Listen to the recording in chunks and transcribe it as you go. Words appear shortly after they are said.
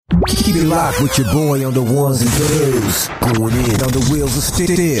Keep it locked with your boy on the ones and twos. Going in on the wheels of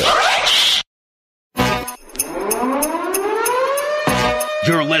steel.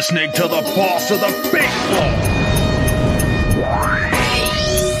 You're listening to the boss of the big ball.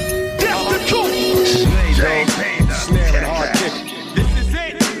 That's the truth. Snaring hard kick. This is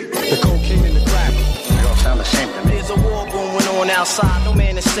it. The cocaine and the crack. They don't sound the same to me. There's a war going on outside. No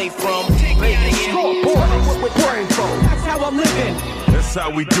man is safe from. Scoreboard with brain flow. That's how I'm living. That's how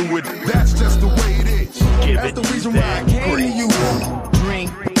we do it. That's just the way it is. That's the reason why I came to you.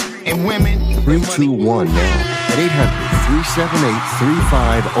 Drink and women. 321 now at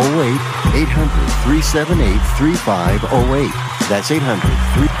 800-378-3508. 800-378-3508. That's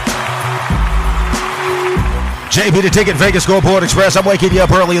 800-3... JB the Ticket, Vegas Scoreboard Express. I'm waking you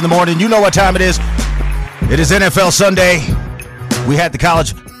up early in the morning. You know what time it is. It is NFL Sunday. We had the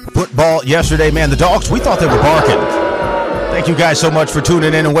college football yesterday. Man, the dogs, we thought they were barking. Thank you guys so much for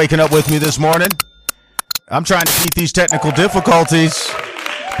tuning in and waking up with me this morning. I'm trying to beat these technical difficulties.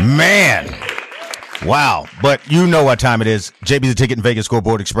 Man. Wow. But you know what time it is. JB the Ticket and Vegas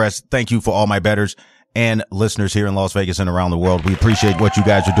Scoreboard Express. Thank you for all my bettors and listeners here in Las Vegas and around the world. We appreciate what you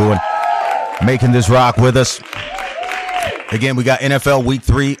guys are doing, making this rock with us. Again, we got NFL Week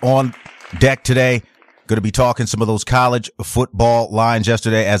 3 on deck today. Going to be talking some of those college football lines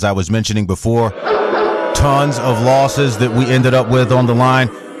yesterday, as I was mentioning before. Tons of losses that we ended up with on the line.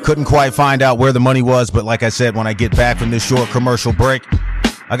 Couldn't quite find out where the money was, but like I said, when I get back from this short commercial break,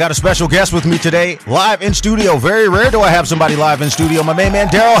 I got a special guest with me today, live in studio. Very rare do I have somebody live in studio. My main man,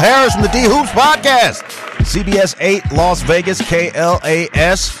 Daryl Harris from the D Hoops Podcast. CBS 8, Las Vegas,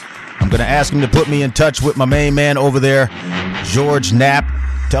 KLAS. I'm going to ask him to put me in touch with my main man over there, George Knapp.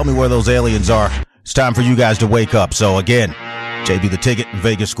 Tell me where those aliens are. It's time for you guys to wake up. So again, JB the Ticket,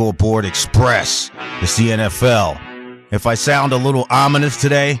 Vegas Scoreboard Express. It's the NFL. If I sound a little ominous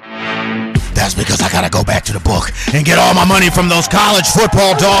today, that's because I got to go back to the book and get all my money from those college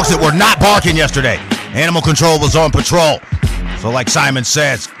football dogs that were not barking yesterday. Animal control was on patrol. So like Simon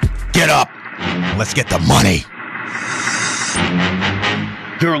says, get up. Let's get the money.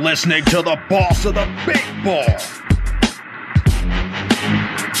 You're listening to the boss of the big ball.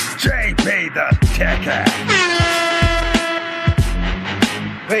 JB the Ticket.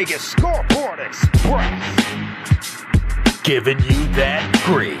 Vegas Scoreboard Express. Giving you that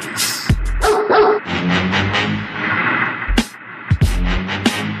grease.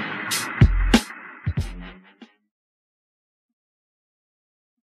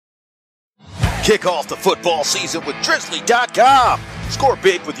 Kick off the football season with Drizzly.com. Score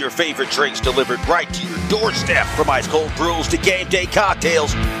big with your favorite drinks delivered right to your doorstep. From ice cold brews to game day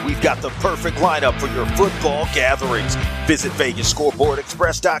cocktails, we've got the perfect lineup for your football gatherings. Visit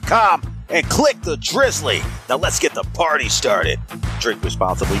VegasScoreboardExpress.com and click the Drizzly. Now let's get the party started. Drink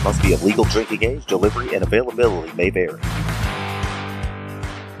responsibly. Must be of legal drinking age. Delivery and availability may vary.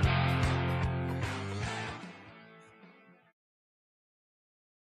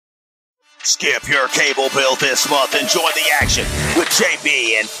 Skip your cable bill this month and join the action with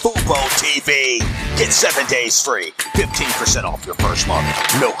JB and Fubo TV. Get 7 days free, 15% off your first month.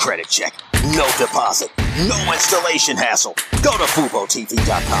 No credit check, no deposit, no installation hassle. Go to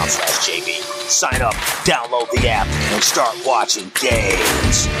FuboTV.com/JB. Sign up, download the app, and start watching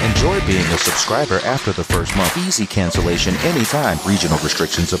games. Enjoy being a subscriber after the first month. Easy cancellation anytime. Regional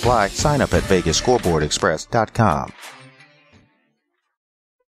restrictions apply. Sign up at VegasScoreboardExpress.com.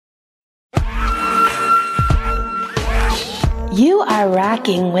 You are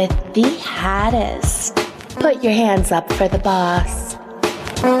rocking with the hottest. Put your hands up for the boss.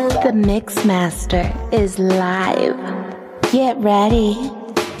 The Mix Master is live. Get ready.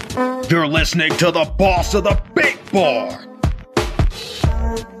 You're listening to the boss of the big ball.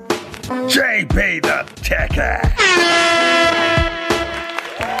 JB the Ticket.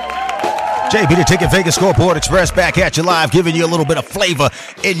 JB the Ticket, Vegas Scoreboard Express, back at you live, giving you a little bit of flavor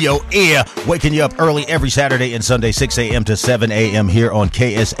in your ear, waking you up early every Saturday and Sunday, 6 a.m. to 7 a.m. here on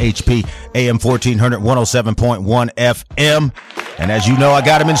KSHP, AM 1400, 107.1 FM. And as you know, I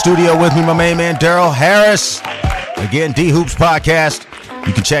got him in studio with me, my main man, Daryl Harris. Again, D Hoops Podcast.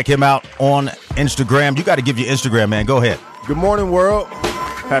 You can check him out on Instagram. You got to give your Instagram, man. Go ahead. Good morning, world.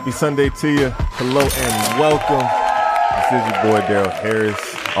 Happy Sunday to you. Hello and welcome. This is your boy, Daryl Harris,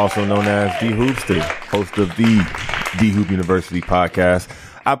 also known as D Hoops, the host of the D Hoop University podcast.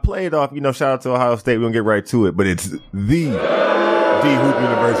 I played off, shout out to Ohio State. We're going to get right to it, but it's the D Hoop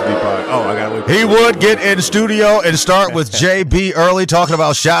University podcast. Oh, I got to wait. He would get in studio and start with JB early, talking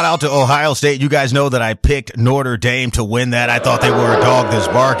about shout out to Ohio State. You guys know that I picked Notre Dame to win that. I thought they were a dog that's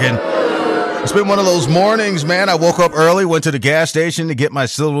barking. It's been one of those mornings, man. I woke up early, went to the gas station to get my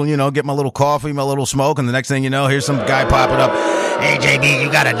little coffee, my little smoke, and the next thing you know, here's some guy popping up. Hey, JB,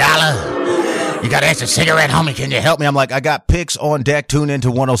 you got $1? You got an extra cigarette, homie? Can you help me? I'm like, I got picks on deck. Tune into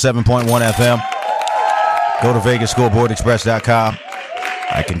 107.1 FM. Go to VegasScoreboardExpress.com.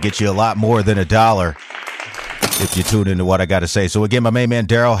 I can get you a lot more than $1 if you tune into what I got to say. So again, my main man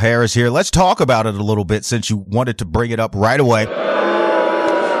Daryl Harris here. Let's talk about it a little bit since you wanted to bring it up right away.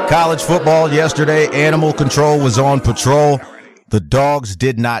 College football yesterday, Animal Control was on patrol. The Dogs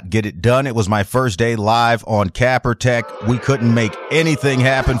did not get it done. It was my first day live on Capper Tech. We couldn't make anything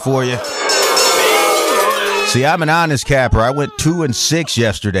happen for you. See, I'm an honest capper. I went 2-6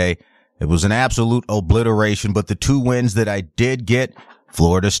 yesterday. It was an absolute obliteration, but the 2 wins that I did get,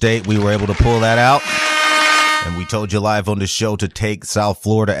 Florida State, we were able to pull that out. And we told you live on the show to take South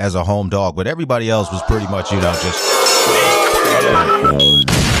Florida as a home dog, but everybody else was pretty much, just...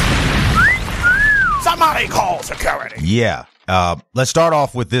 Somebody call security. Yeah. Let's start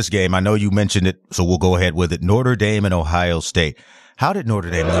off with this game. I know you mentioned it, so we'll go ahead with it. Notre Dame and Ohio State. How did Notre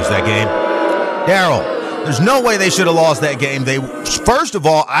Dame lose that game? Daryl, there's no way they should have lost that game. First of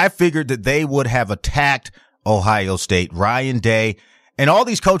all, I figured that they would have attacked Ohio State. Ryan Day, and all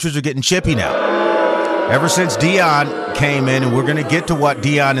these coaches are getting chippy now. Ever since Deion came in, and we're going to get to what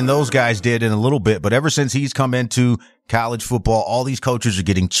Deion and those guys did in a little bit, but ever since he's come into college football, all these coaches are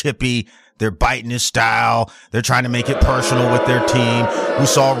getting chippy. They're biting his style. They're trying to make it personal with their team. We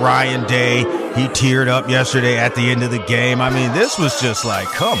saw Ryan Day. He teared up yesterday at the end of the game. I mean, this was just like,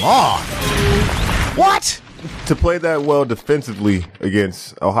 come on. What? To play that well defensively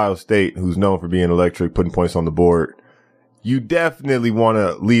against Ohio State, who's known for being electric, putting points on the board, you definitely want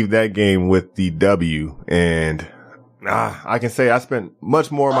to leave that game with the W. And I can say I spent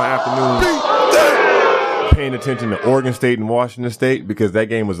much more of my afternoon paying attention to Oregon State and Washington State because that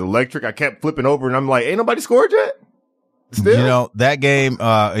game was electric. I kept flipping over and I'm like, ain't nobody scored yet? Still? That game,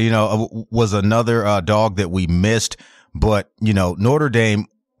 was another dog that we missed. But, Notre Dame,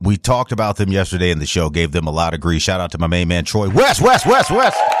 we talked about them yesterday in the show, gave them a lot of grief. Shout out to my main man, Troy West.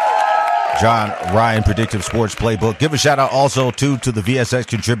 John Ryan, Predictive Sports Playbook. Give a shout out also to the VSX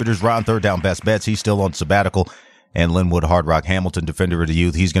contributors, Ron Third Down Best Bets. He's still on sabbatical. And Linwood Hard Rock Hamilton, Defender of the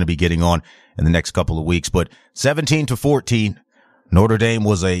Youth. He's going to be getting on in the next couple of weeks. But 17-14, Notre Dame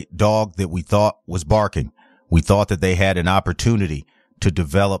was a dog that we thought was barking. We thought that they had an opportunity to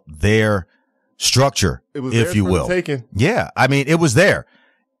develop their structure, if you will. Yeah, I mean, it was there.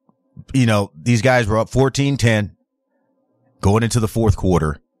 These guys were up 14-10 going into the fourth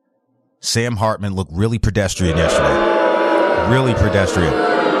quarter. Sam Hartman looked really pedestrian yesterday. Really pedestrian.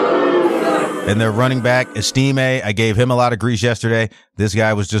 And their running back, Estime, I gave him a lot of grease yesterday. This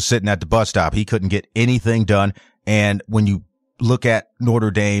guy was just sitting at the bus stop. He couldn't get anything done. And when you look at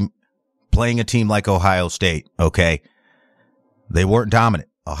Notre Dame playing a team like Ohio State, okay, they weren't dominant.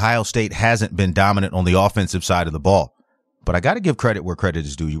 Ohio State hasn't been dominant on the offensive side of the ball. But I got to give credit where credit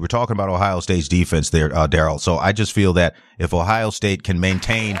is due. You were talking about Ohio State's defense there, Daryl. So I just feel that if Ohio State can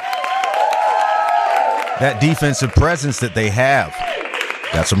maintain that defensive presence that they have,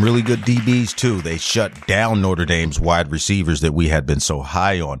 got some really good DBs too. They shut down Notre Dame's wide receivers that we had been so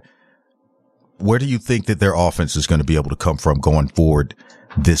high on. Where do you think that their offense is going to be able to come from going forward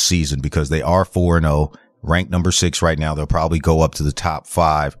this season? Because they are 4-0, ranked number 6 right now. They'll probably go up to the top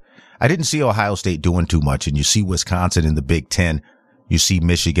 5. I didn't see Ohio State doing too much, and you see Wisconsin in the Big Ten. You see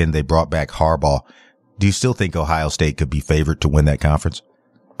Michigan. They brought back Harbaugh. Do you still think Ohio State could be favored to win that conference?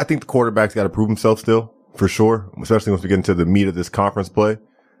 I think the quarterback's got to prove himself still, for sure, especially once we get into the meat of this conference play.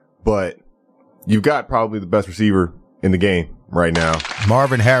 But you've got probably the best receiver in the game right now.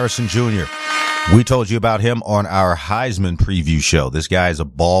 Marvin Harrison Jr. We told you about him on our Heisman preview show. This guy is a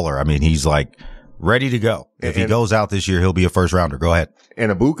baller. I mean, he's like ready to go. If he goes out this year, he'll be a first rounder. Go ahead.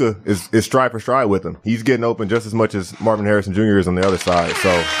 And Ibuka is stride for stride with him. He's getting open just as much as Marvin Harrison Jr. is on the other side. So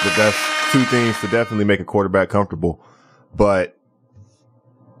that's two things to definitely make a quarterback comfortable. But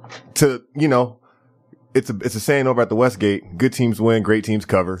it's a saying over at the Westgate, good teams win, great teams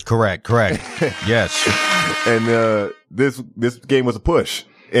cover. Correct. Yes. And this game was a push.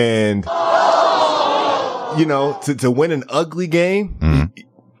 And to win an ugly game,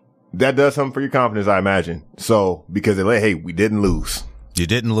 that does something for your confidence, I imagine. So, because they're like, hey, we didn't lose. You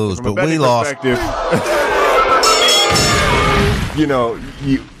didn't lose, but we lost.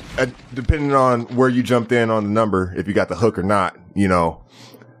 Depending on where you jumped in on the number, if you got the hook or not,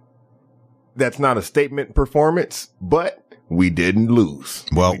 that's not a statement performance, but we didn't lose.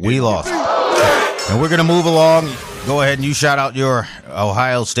 Well, we lost. And we're going to move along. Go ahead and you shout out your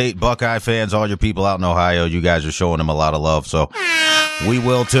Ohio State Buckeye fans, all your people out in Ohio. You guys are showing them a lot of love, so we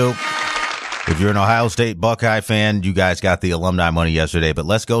will too. If you're an Ohio State Buckeye fan, you guys got the alumni money yesterday, but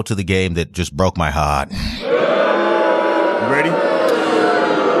let's go to the game that just broke my heart. You ready?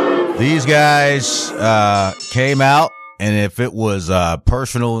 These guys came out, and if it was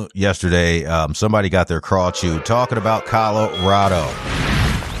personal yesterday, somebody got their craw chewed talking about Colorado.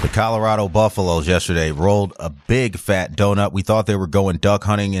 The Colorado Buffaloes yesterday rolled a big fat donut. We thought they were going duck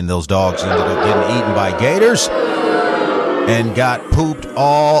hunting, and those dogs ended up getting eaten by gators and got pooped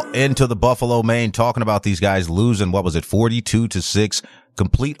all into the Buffalo, Maine, talking about these guys losing, 42-6,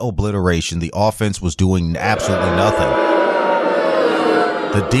 complete obliteration. The offense was doing absolutely nothing.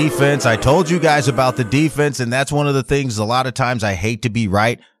 The defense, I told you guys about the defense, and that's one of the things a lot of times I hate to be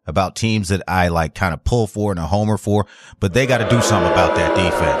right about teams that I like kind of pull for and a homer for, but they got to do something about that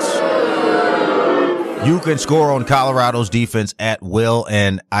defense. You can score on Colorado's defense at will,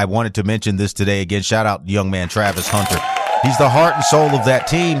 and I wanted to mention this today again. Shout out young man Travis Hunter. He's the heart and soul of that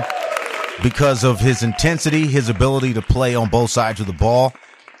team because of his intensity, his ability to play on both sides of the ball.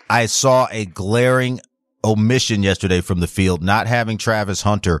 I saw a glaring omission yesterday from the field. Not having Travis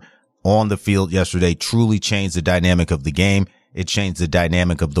Hunter on the field yesterday truly changed the dynamic of the game. It changed the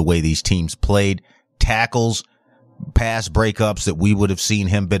dynamic of the way these teams played. Tackles, pass breakups that we would have seen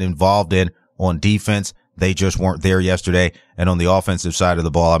him been involved in on defense, they just weren't there yesterday. And on the offensive side of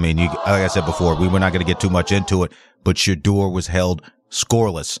the ball, I mean, like I said before, we were not going to get too much into it, but Shador was held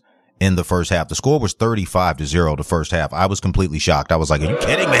scoreless in the first half. The score was 35-0 the first half. I was completely shocked. I was like, are you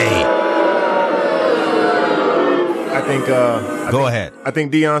kidding me? I think Go ahead. I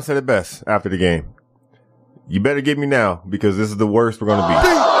think Deion said it best after the game. You better get me now because this is the worst we're going to be.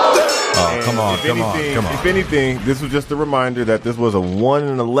 Oh, come on. If anything, this was just a reminder that this was a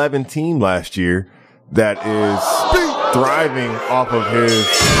 1-11 team last year that is thriving off of his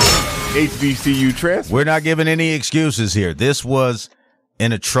HBCU transfer. We're not giving any excuses here. This was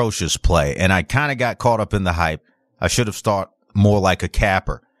an atrocious play, and I kind of got caught up in the hype. I should have thought more like a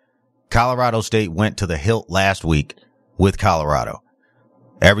capper. Colorado State went to the hilt last week with Colorado.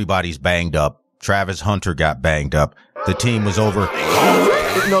 Everybody's banged up. Travis Hunter got banged up. The team was over.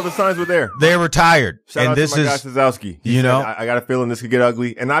 No, the signs were there. They were tired. Shout out and this to my guy is, Sazowski. you know, I got a feeling this could get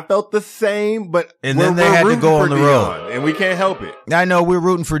ugly, and I felt the same. But and then they had to go on the road, and we can't help it. I know we're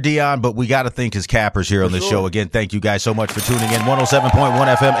rooting for Deion, but we got to think as cappers here on this show. Again, thank you guys so much for tuning in. 107.1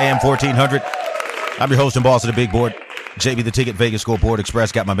 FM, AM 1400. I'm your host and boss of the big board, JB the Ticket, Vegas Scoreboard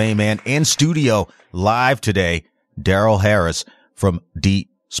Express. Got my main man in studio live today, Daryl Harris from D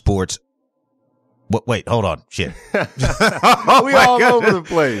Sports. Wait, hold on. Shit. We all over the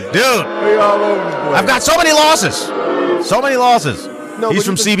place. Dude. We all over the place. I've got so many losses. So many losses. No, he's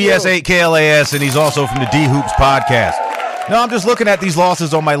from CBS 8 KLAS, and he's also from the D Hoops podcast. No, I'm just looking at these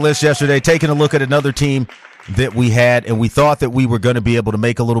losses on my list yesterday, taking a look at another team that we had, and we thought that we were going to be able to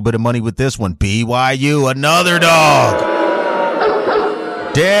make a little bit of money with this one. BYU, another dog.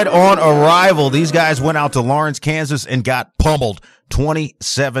 Dead on arrival. These guys went out to Lawrence, Kansas, and got pummeled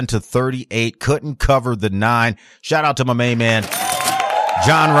 27-38. Couldn't cover the 9. Shout out to my main man,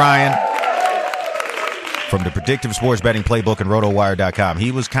 John Ryan, from the Predictive Sports Betting Playbook and RotoWire.com.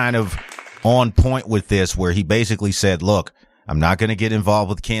 He was kind of on point with this, where he basically said, look, I'm not going to get involved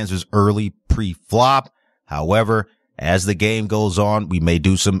with Kansas early pre-flop. However, as the game goes on, we may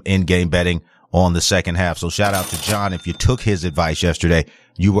do some in-game betting on the second half. So shout out to John. If you took his advice yesterday,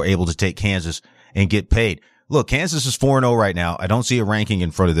 you were able to take Kansas and get paid. Look, Kansas is 4-0 right now. I don't see a ranking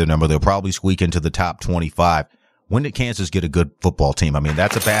in front of their number. They'll probably squeak into the top 25. When did Kansas get a good football team? I mean,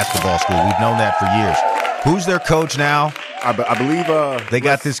 that's a basketball school. We've known that for years. Who's their coach now? I believe they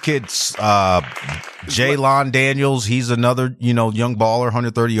got this kid, Jaylon Daniels. He's another, young baller,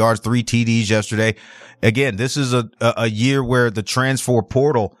 130 yards, 3 TDs yesterday. Again, this is a year where the transfer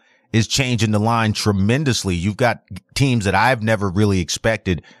portal is changing the line tremendously. You've got teams that I've never really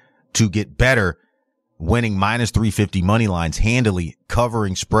expected to get better, winning minus 350 money lines handily,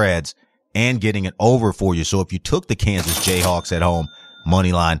 covering spreads, and getting it over for you. So if you took the Kansas Jayhawks at home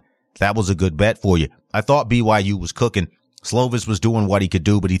money line, that was a good bet for you. I thought BYU was cooking. Slovis was doing what he could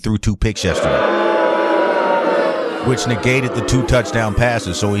do, but he threw 2 picks yesterday, which negated the 2 touchdown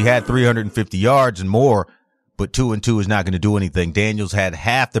passes. So he had 350 yards and more, but 2 and 2 is not going to do anything. Daniels had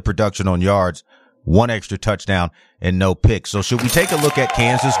half the production on yards, 1 extra touchdown, and no picks. So should we take a look at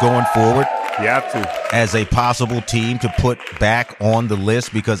Kansas going forward? You have to. As a possible team to put back on the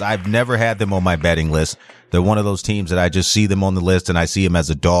list, because I've never had them on my betting list. They're one of those teams that I just see them on the list and I see them as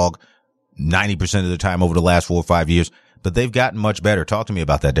a dog 90% of the time over the last 4 or 5 years. But they've gotten much better. Talk to me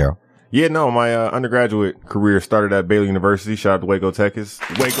about that, Daryl. Yeah, no, my undergraduate career started at Baylor University. Shout out to Waco, Texas. Sick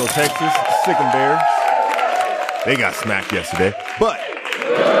 'em Bears. They got smacked yesterday. But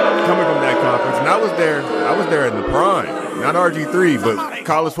coming from that I was there in the prime, not RG3, but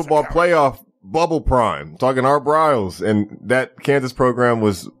college football playoff bubble prime. Talking Art Briles, and that Kansas program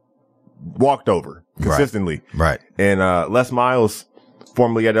was walked over consistently. Right. And Les Miles,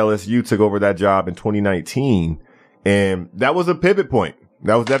 formerly at LSU, took over that job in 2019, and that was a pivot point.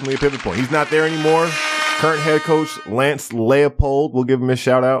 That was definitely a pivot point. He's not there anymore. Current head coach Lance Leopold, we'll give him a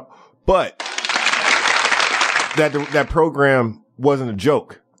shout out, but that program wasn't a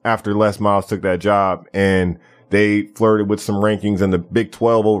joke after Les Miles took that job, and they flirted with some rankings in the Big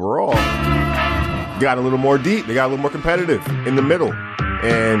 12 overall. Got a little more deep. They got a little more competitive in the middle.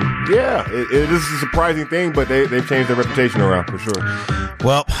 And yeah, it is a surprising thing, but they've changed their reputation around for sure.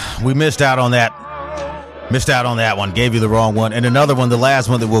 Well, we missed out on that. Missed out on that one. Gave you the wrong one. And another one, the last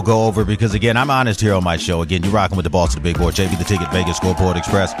one that we'll go over, because, again, I'm honest here on my show. Again, you're rocking with the boss of the big board, JB the Ticket, Vegas Scoreboard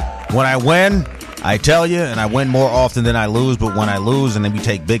Express. When I win, I tell you, and I win more often than I lose. But when I lose and then we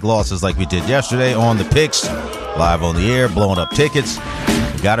take big losses like we did yesterday on the picks, live on the air, blowing up tickets,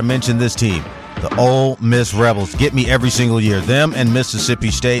 you got to mention this team. The Ole Miss Rebels get me every single year. Them and Mississippi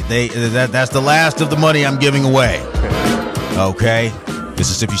State, that's the last of the money I'm giving away. Okay?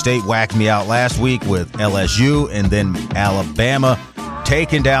 Mississippi State whacked me out last week with LSU, and then Alabama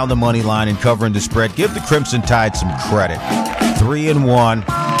taking down the money line and covering the spread. Give the Crimson Tide some credit.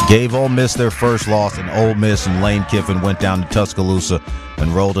 3-1. Gave Ole Miss their first loss, and Ole Miss and Lane Kiffin went down to Tuscaloosa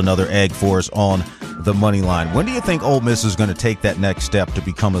and rolled another egg for us on the money line. When do you think Ole Miss is going to take that next step to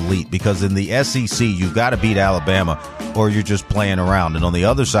become elite? Because in the SEC, you've got to beat Alabama or you're just playing around. And on the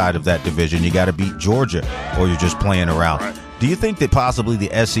other side of that division, you got to beat Georgia or you're just playing around. Right. Do you think that possibly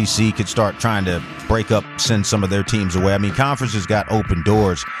the SEC could start trying to break up, send some of their teams away? I mean, conferences got open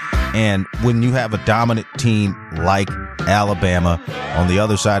doors. And when you have a dominant team like Alabama, on the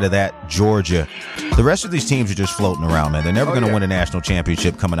other side of that, Georgia, the rest of these teams are just floating around, man. They're never going to win a national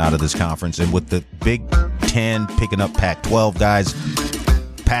championship coming out of this conference. And with the Big Ten picking up Pac-12 guys,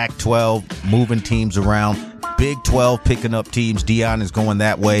 Pac-12 moving teams around, Big 12 picking up teams, Deion is going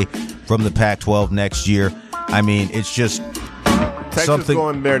that way from the Pac-12 next year. I mean, it's just Texas something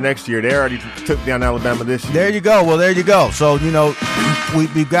going there next year. They already took down Alabama this year. There you go. Well, there you go. So, you know,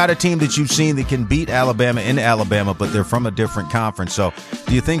 we've got a team that you've seen that can beat Alabama in Alabama, but they're from a different conference. So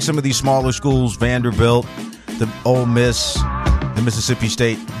do you think some of these smaller schools, Vanderbilt, the Ole Miss, the Mississippi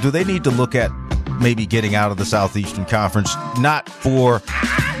State, do they need to look at maybe getting out of the Southeastern Conference? Not for...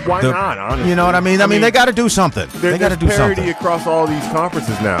 Why not, honestly? You know what I mean? I mean, they got to do something. They got to do something. There's parity across all these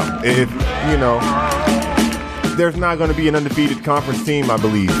conferences now. If, you know... There's not going to be an undefeated conference team, I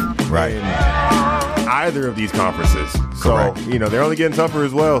believe. Right. In either of these conferences. So, correct. You know, they're only getting tougher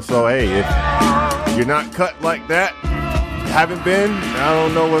as well. So, hey, if you're not cut like that, haven't been, I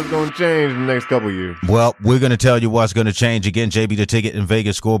don't know what's going to change in the next couple of years. Well, we're going to tell you what's going to change. Again, JB the Ticket and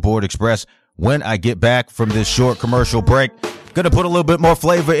Vegas Scoreboard Express. When I get back from this short commercial break, going to put a little bit more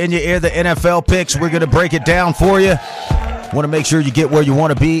flavor in your ear. The NFL picks, we're going to break it down for you. Want to make sure you get where you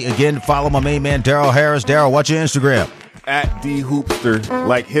want to be. Again, follow my main man, Daryl Harris. Daryl, what's your Instagram? At D-Hoopster,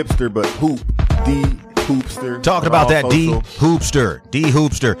 like hipster, but hoop. D-Hoopster. Talking about that social.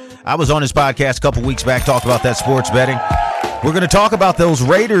 D-Hoopster. I was on his podcast a couple weeks back, talked about that sports betting. We're going to talk about those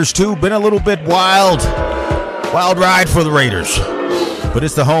Raiders, too. Been a little bit wild ride for the Raiders. But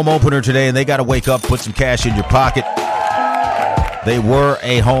it's the home opener today, and they got to wake up, put some cash in your pocket. They were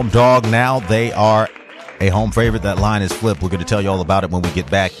a home dog. Now they are a home favorite. That line is flipped. We're going to tell you all about it when we get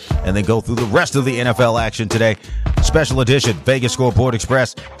back and then go through the rest of the NFL action today. Special edition, Vegas Scoreboard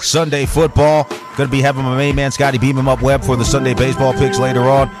Express, Sunday football. Going to be having my main man, Scotty, beam him up Webb for the Sunday baseball picks later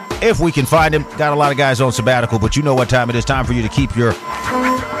on. If we can find him. Got a lot of guys on sabbatical, but you know what time it is. Time for you to keep your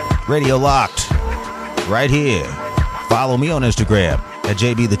radio locked right here. Follow me on Instagram at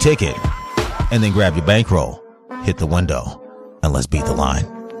JB the Ticket, and then grab your bankroll, hit the window, and let's beat the line.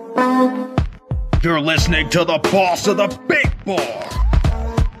 You're listening to the boss of the big board,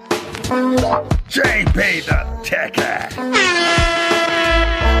 JB the Ticket.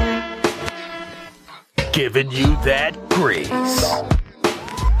 Giving you that grease.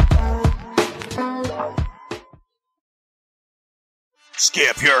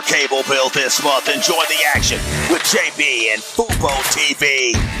 Skip your cable bill this month and join the action with JB and Fubo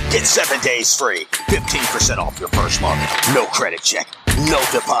TV. Get 7 days free, 15% off your first month. No credit check, no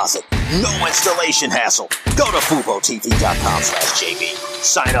deposit, no installation hassle. Go to FuboTV.com/JB.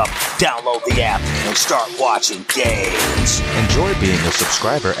 Sign up, download the app, and start watching games. Enjoy being a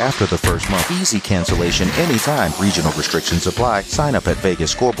subscriber after the first month. Easy cancellation anytime. Regional restrictions apply. Sign up at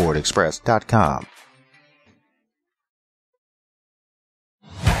VegasScoreboardExpress.com.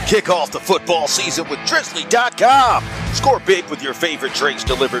 Kick off the football season with Drizzly.com. Score big with your favorite drinks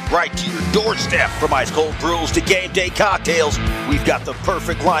delivered right to your doorstep. From ice cold brews to game day cocktails, we've got the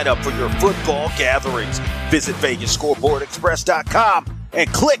perfect lineup for your football gatherings. Visit VegasScoreboardExpress.com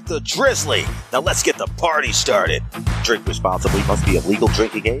and click the Drizzly. Now let's get the party started. Drink responsibly. Must be of legal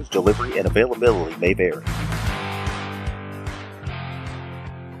drinking age. Delivery and availability may vary.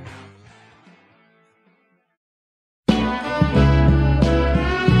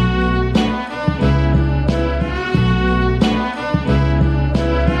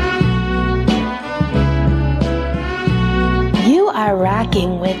 You are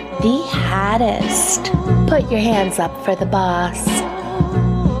rocking with the hottest. Put your hands up for the boss.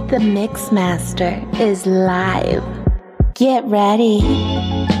 The Mix Master is live. Get ready.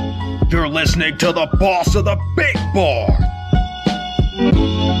 You're listening to the boss of the big bar,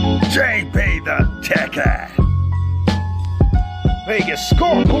 JB the Tech Hat. Vegas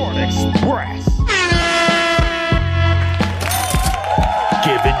Scoreboard Express.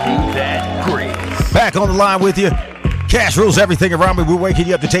 Giving you that grace. Back on the line with you. Cash rules everything around me. We're waking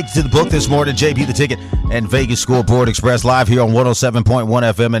you up to take you to the book this morning. JB the Ticket and Vegas Scoreboard Express live here on 107.1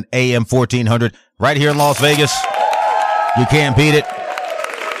 FM and AM 1400 right here in Las Vegas. You can't beat it.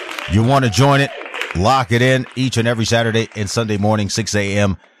 You want to join it. Lock it in each and every Saturday and Sunday morning, 6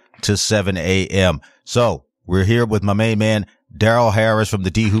 a.m. to 7 a.m. So we're here with my main man, Daryl Harris from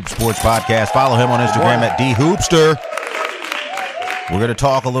the D Hoop Sports Podcast. Follow him on Instagram at D Hoopster. We're going to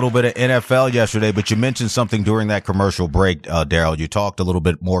talk a little bit of NFL yesterday, but you mentioned something during that commercial break, Daryl. You talked a little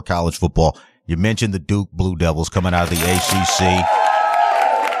bit more college football. You mentioned the Duke Blue Devils coming out of the ACC.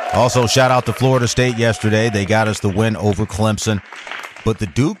 Also, shout out to Florida State yesterday. They got us the win over Clemson. But the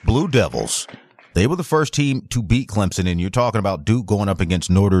Duke Blue Devils, they were the first team to beat Clemson, and you're talking about Duke going up against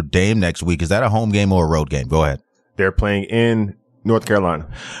Notre Dame next week. Is that a home game or a road game? Go ahead. They're playing in North Carolina.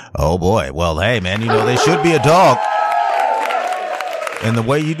 Oh, boy. Well, hey, man, you know, they should be a dog. And the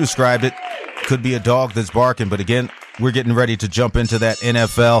way you described it could be a dog that's barking. But again, we're getting ready to jump into that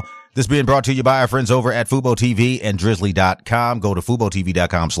NFL. This being brought to you by our friends over at Fubo TV and Drizzly.com. Go to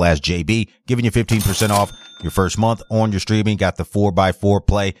FuboTV.com/JB, giving you 15% off your first month on your streaming. Got the 4x4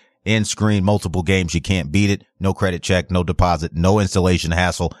 play, in-screen, multiple games. You can't beat it. No credit check, no deposit, no installation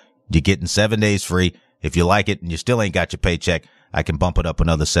hassle. You're getting 7 days free. If you like it and you still ain't got your paycheck, I can bump it up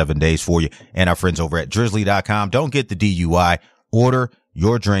another 7 days for you. And our friends over at Drizzly.com. Don't get the DUI. Order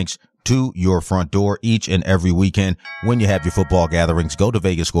your drinks to your front door each and every weekend. When you have your football gatherings, go to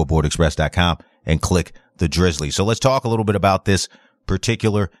VegasScoreboardExpress.com and click the Drizzly. So let's talk a little bit about this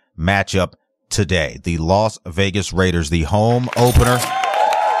particular matchup today. The Las Vegas Raiders, the home opener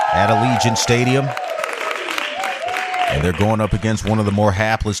at Allegiant Stadium. And they're going up against one of the more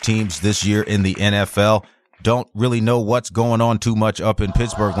hapless teams this year in the NFL. Don't really know what's going on too much up in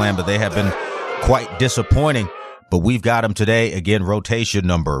Pittsburgh land, but they have been quite disappointing. But we've got them today. Again, rotation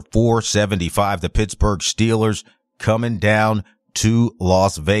number 475. The Pittsburgh Steelers coming down to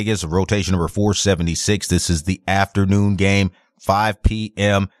Las Vegas. Rotation number 476. This is the afternoon game, 5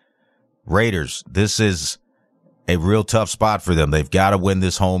 p.m. Raiders, this is a real tough spot for them. They've got to win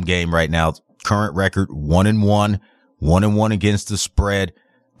this home game right now. Current record 1-1, 1-1 against the spread.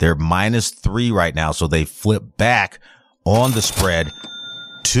 They're -3 right now, so they flip back on the spread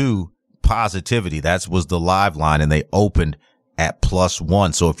to positivity. That was the live line, and they opened at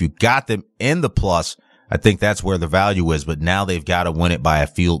 +1. So if you got them in the plus, I think that's where the value is. But now they've got to win it by a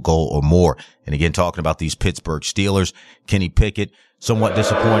field goal or more. And again, talking about these Pittsburgh Steelers, Kenny Pickett, somewhat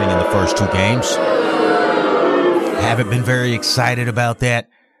disappointing in the first 2 games. Haven't been very excited about that.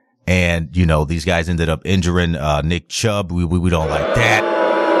 And, you know, these guys ended up injuring Nick Chubb. We don't like that.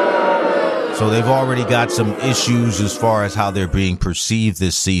 So they've already got some issues as far as how they're being perceived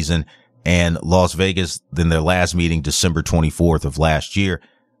this season. And Las Vegas, in their last meeting, December 24th of last year,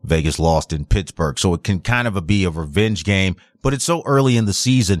 Vegas lost in Pittsburgh. So it can kind of be a revenge game, but it's so early in the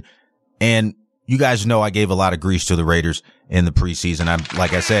season. And you guys know I gave a lot of grease to the Raiders in the preseason. I'm,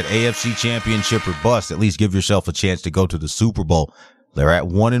 like I said, AFC Championship or bust. At least give yourself a chance to go to the Super Bowl. They're at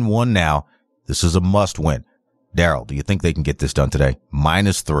 1-1 now. This is a must win. Daryl, do you think they can get this done today?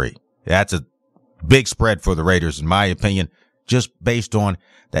 -3. That's a big spread for the Raiders, in my opinion, just based on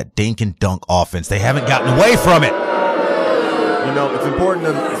that dink and dunk offense. They haven't gotten away from it. You know, it's important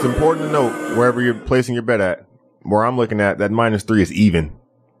to note wherever you're placing your bet at. Where I'm looking at, that -3 is even.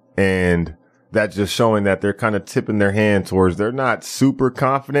 And that's just showing that they're kind of tipping their hand towards, they're not super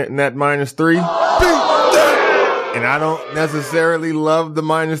confident in that -3. And I don't necessarily love the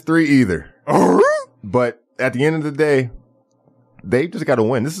 -3 either. But at the end of the day, they just got to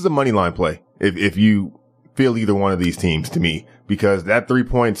win. This is a money line play. If you feel either one of these teams to me, because that 3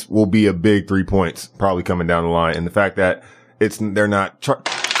 points will be a big 3 points probably coming down the line. And the fact that they're not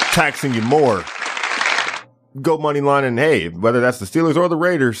taxing you more, go money line, and hey, whether that's the Steelers or the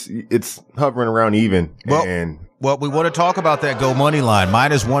Raiders, it's hovering around even. Well, we want to talk about that go money line.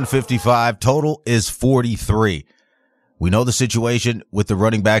 Minus 155. Total is 43. We know the situation with the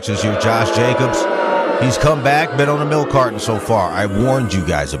running backs this year. Josh Jacobs, he's come back, been on a milk carton so far. I warned you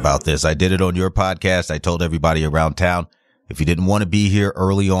guys about this. I did it on your podcast. I told everybody around town, if you didn't want to be here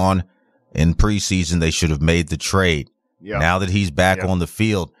early on in preseason, they should have made the trade. Yep. Now that he's back on the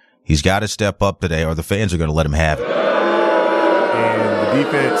field, he's got to step up today, or the fans are going to let him have it. And the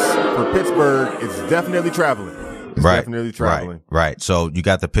defense for Pittsburgh is definitely traveling. Definitely traveling. Right. So you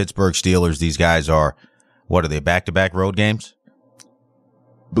got the Pittsburgh Steelers. These guys are, what are they, back-to-back road games?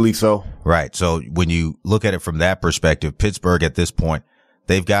 Believe so. Right. So when you look at it from that perspective, Pittsburgh at this point,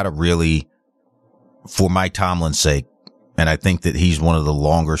 they've got to really, for Mike Tomlin's sake, and I think that he's one of the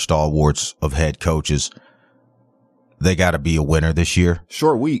longer stalwarts of head coaches, they got to be a winner this year.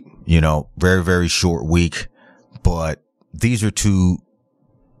 Short week. Very, very short week. But these are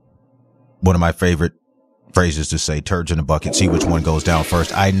one of my favorite phrases to say, turds in a bucket, see which one goes down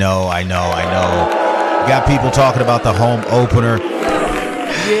first. I know. You got people talking about the home opener.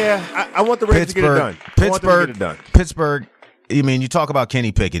 Yeah, I want the Raiders to get it done. Pittsburgh, I mean, you talk about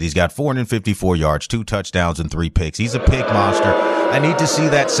Kenny Pickett. He's got 454 yards, 2 touchdowns, and 3 picks. He's a pick monster. I need to see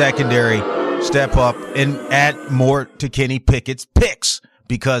that secondary step up and add more to Kenny Pickett's picks,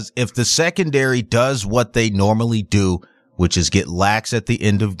 because if the secondary does what they normally do, which is get lax at the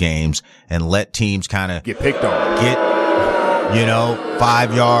end of games and let teams kind of get picked on,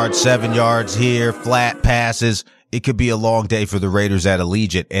 5 yards, 7 yards here, flat passes, it could be a long day for the Raiders at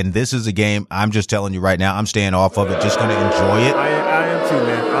Allegiant. And this is a game, I'm just telling you right now, I'm staying off of it, just going to enjoy it. I am too,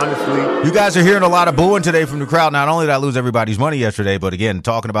 man, honestly. You guys are hearing a lot of booing today from the crowd. Not only did I lose everybody's money yesterday, but again,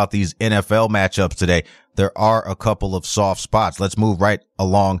 talking about these NFL matchups today, there are a couple of soft spots. Let's move right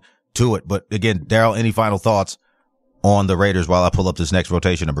along to it. But again, Daryl, any final thoughts on the Raiders while I pull up this next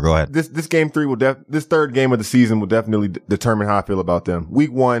rotation number? Go ahead. This game 3 this third game of the season will definitely determine how I feel about them.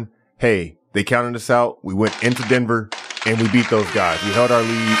 Week 1, hey, they counted us out. We went into Denver and we beat those guys. We held our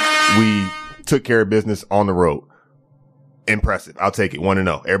lead. We took care of business on the road. Impressive. I'll take it.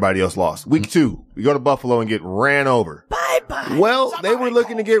 1-0. Everybody else lost. Week 2, we go to Buffalo and get ran over. Bye-bye. Well, they were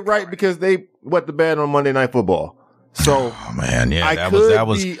looking to get right because they wet the bed on Monday Night Football. So, that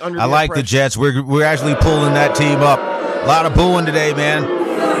was. I like the Jets. We're actually pulling that team up. A lot of booing today,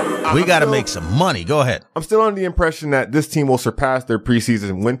 man. We got to make some money. Go ahead. I'm still under the impression that this team will surpass their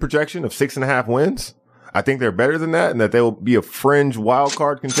preseason win projection of 6.5 wins. I think they're better than that, and that they will be a fringe wild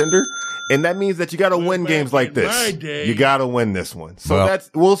card contender. And that means that you got to win games like this. You got to win this one. So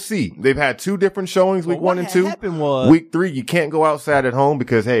we'll see. They've had 2 different showings, week 1 and 2. Week 3, you can't go outside at home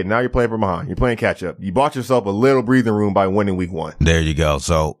because, hey, now you're playing from behind. You're playing catch up. You bought yourself a little breathing room by winning week 1. There you go.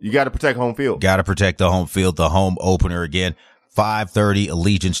 So you got to protect home field. Got to protect the home field, the home opener again. 5:30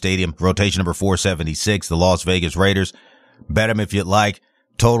 Allegiant Stadium, rotation number 476, the Las Vegas Raiders. Bet them if you'd like.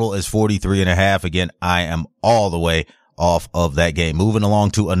 Total is 43.5. Again, I am all the way off of that game. Moving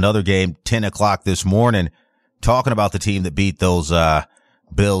along to another game, 10 o'clock this morning, talking about the team that beat those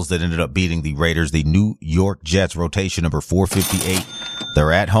Bills that ended up beating the Raiders, the New York Jets, rotation number 458.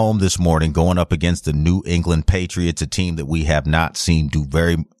 They're at home this morning going up against the New England Patriots, a team that we have not seen do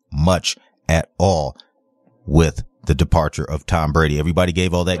very much at all with the departure of Tom Brady. Everybody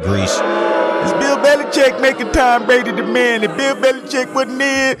gave all that grease. It's Bill Belichick making Tom Brady the man. If Bill Belichick wasn't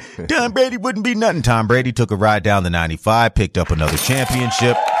there, Tom Brady wouldn't be nothing. Tom Brady took a ride down the 95, picked up another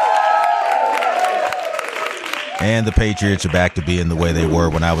championship. And the Patriots are back to being the way they were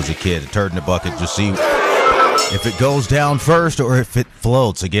when I was a kid. A turd in the bucket, just see if it goes down first or if it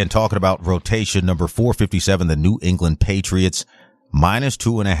floats. Again, talking about rotation number 457, the New England Patriots, minus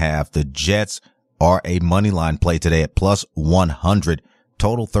 2.5. The Jets are a money line play today at plus 100,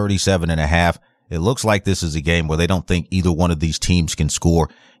 total 37.5. It looks like this is a game where they don't think either one of these teams can score.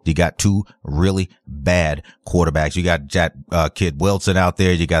 You got 2 really bad quarterbacks. You got Kid Wilson out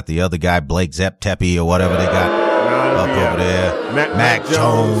there. You got the other guy, Blake Zep-Tepe or whatever they got over there. Mac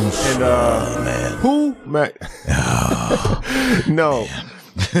Jones. And, who? No. Man.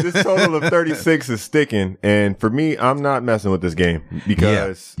 This total of 36 is sticking, and for me, I'm not messing with this game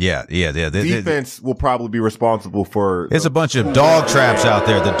because defense will probably be responsible for. There's a bunch of dog traps out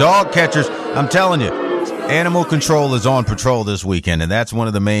there. The dog catchers, I'm telling you, animal control is on patrol this weekend, and that's one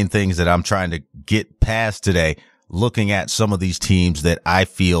of the main things that I'm trying to get past today, looking at some of these teams that I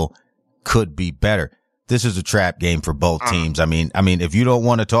feel could be better. This is a trap game for both teams. I mean, if you don't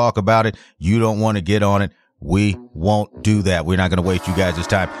want to talk about it, you don't want to get on it, We won't do that. We're not going to waste you guys'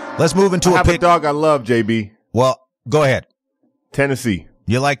 time. Let's move into a dog I love, JB. Well, go ahead. Tennessee.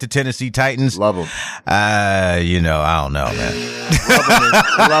 You like the Tennessee Titans? Love them. I don't know, man.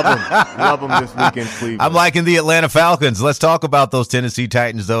 Love them this weekend, Cleveland. I'm liking the Atlanta Falcons. Let's talk about those Tennessee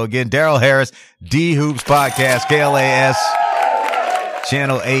Titans, though. Again, Daryl Harris, D Hoops Podcast, KLAS,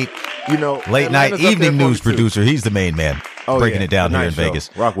 Channel 8, late night evening news producer. He's the main man. Breaking it down here in Vegas.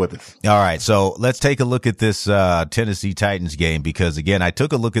 Rock with us. All right, so let's take a look at this Tennessee Titans game because, again, I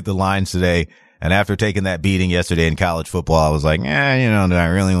took a look at the lines today, and after taking that beating yesterday in college football, I was like, do I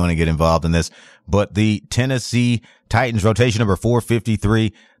really want to get involved in this? But the Tennessee Titans, rotation number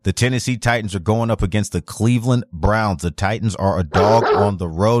 453, the Tennessee Titans are going up against the Cleveland Browns. The Titans are a dog on the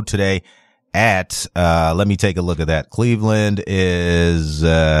road today at, let me take a look at that. Cleveland is,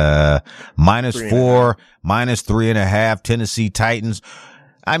 -4, -3.5. Tennessee Titans.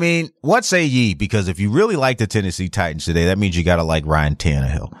 I mean, what say ye? Because if you really like the Tennessee Titans today, that means you got to like Ryan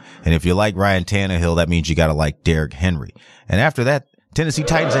Tannehill. And if you like Ryan Tannehill, that means you got to like Derrick Henry. And after that, Tennessee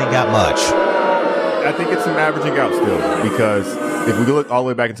Titans ain't got much. I think it's some averaging out still because if we look all the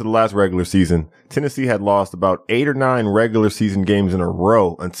way back into the last regular season, Tennessee had lost about 8 or 9 regular season games in a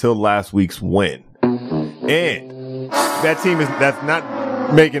row until last week's win. And that team that's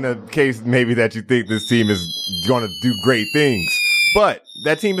not making a case maybe that you think this team is going to do great things. But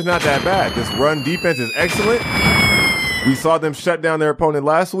that team is not that bad. This run defense is excellent. We saw them shut down their opponent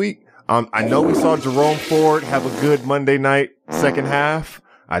last week. I know we saw Jerome Ford have a good Monday night second half.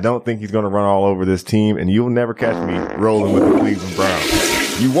 I don't think he's going to run all over this team, and you'll never catch me rolling with the Cleveland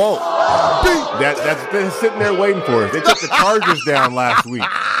Browns. You won't. That's sitting there waiting for us. They took the Chargers down last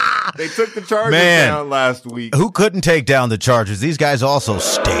week. Who couldn't take down the Chargers? These guys also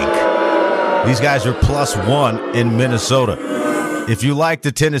stink. These guys are +1 in Minnesota. If you like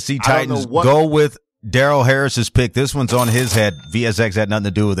the Tennessee Titans, go with Daryl Harris's pick. This one's on his head. VSX had nothing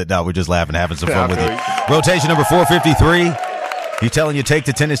to do with it. No, we're just laughing, having some fun with you. Rotation number 453. He's telling you take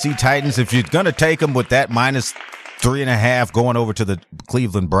the Tennessee Titans. If you're going to take them with that -3.5 going over to the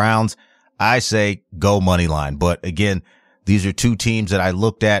Cleveland Browns, I say go money line. But again, these are two teams that I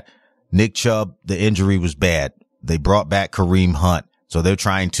looked at. Nick Chubb, the injury was bad. They brought back Kareem Hunt. So they're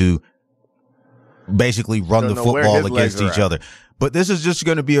trying to basically run the football against each other. But this is just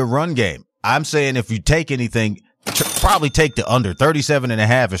going to be a run game. I'm saying if you take anything, probably take the under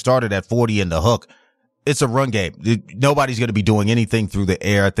 37.5. It started at 40 in the hook. It's a run game. Nobody's going to be doing anything through the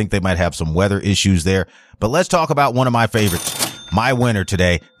air. I think they might have some weather issues there. But let's talk about one of my favorites, my winner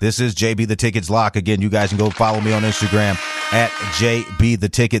today. This is JB the Ticket's lock. Again, you guys can go follow me on Instagram at JB the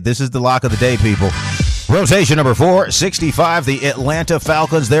Ticket. This is the lock of the day, people. Rotation number 465, the Atlanta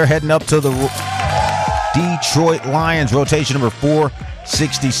Falcons. They're heading up to the Detroit Lions. Rotation number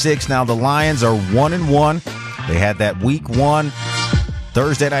 466. Now the Lions are 1-1. They had that week 1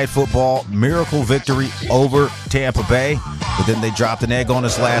 Thursday night football miracle victory over Tampa Bay, but then they dropped an egg on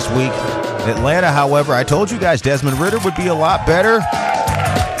us last week. Atlanta, however, I told you guys Desmond Ridder would be a lot better.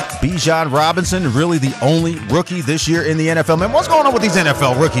 Bijan Robinson, really the only rookie this year in the NFL. Man, what's going on with these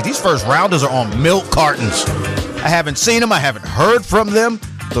NFL rookies? These first rounders are on milk cartons. I haven't seen them. I haven't heard from them.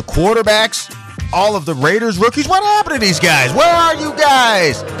 The quarterbacks, all of the Raiders rookies. What happened to these guys? Where are you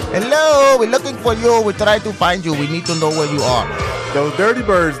guys? Hello, we're looking for you. We try to find you. We need to know where you are. Those Dirty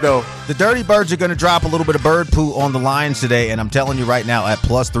Birds, though. The Dirty Birds are going to drop a little bit of bird poo on the Lions today, and I'm telling you right now, at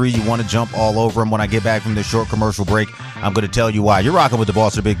 +3, you want to jump all over them. When I get back from this short commercial break, I'm going to tell you why. You're rocking with the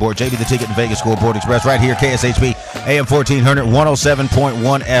boss of the big board, JB the Ticket and Vegas Scoreboard Express, right here, KSHB, AM 1400,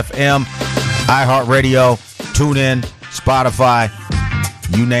 107.1 FM, iHeartRadio, TuneIn, Spotify,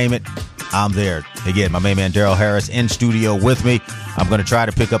 you name it, I'm there. Again, my main man Daryl Harris in studio with me. I'm going to try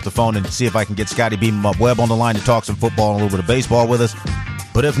to pick up the phone and see if I can get Scotty Beam Up Webb on the line to talk some football and a little bit of baseball with us.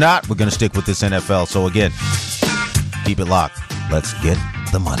 But if not, we're going to stick with this NFL. So again, keep it locked. Let's get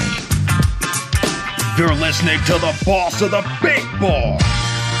the money. You're listening to the boss of the big ball,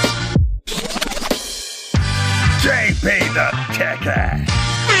 JB the Ticket.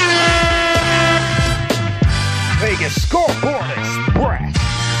 Vegas Scoreboard Express.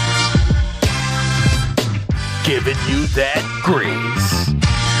 Giving you that grease.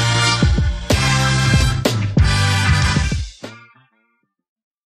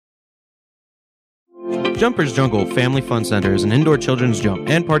 Jumpers Jungle Family Fun Center is an indoor children's jump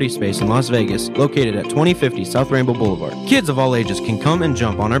and party space in Las Vegas, located at 2050 South Rainbow Boulevard. Kids of all ages can come and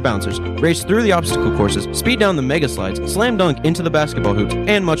jump on our bouncers, race through the obstacle courses, speed down the mega slides, slam dunk into the basketball hoops,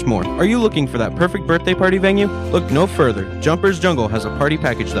 and much more. Are you looking for that perfect birthday party venue? Look no further. Jumpers Jungle has a party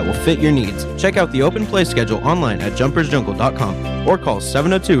package that will fit your needs. Check out the open play schedule online at jumpersjungle.com or call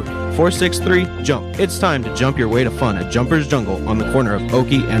 702 888-463-JUMP. It's time to jump your way to fun at Jumpers Jungle on the corner of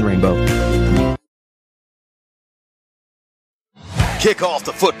Oakey and Rainbow. Kick off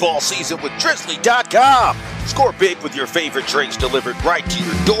the football season with Drizzly.com. Score big with your favorite drinks delivered right to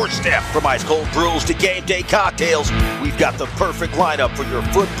your doorstep. From ice cold brews to game day cocktails, we've got the perfect lineup for your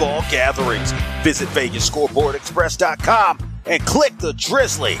football gatherings. Visit VegasScoreboardExpress.com and click the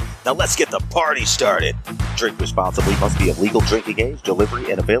Drizzly. Now let's get the party started. Drink responsibly. Must be of legal drinking age. Delivery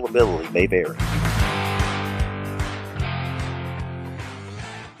and availability may vary.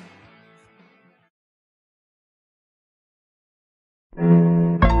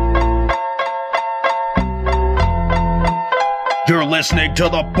 You're listening to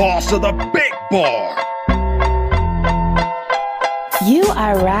the boss of the big bar. You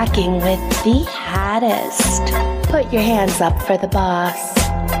are rocking with the hottest. Put your hands up for the boss.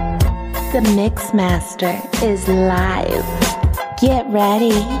 The Mix Master is live. Get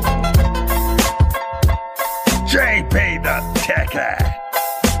ready. JP the Ticket.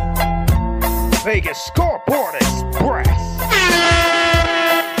 Vegas Scoreboard Express.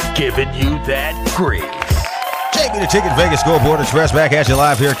 Giving you that grease. JB the Ticket, Vegas Scoreboard Express, back at you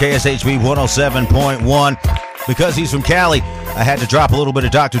live here at KSHB 107.1. Because he's from Cali, I had to drop a little bit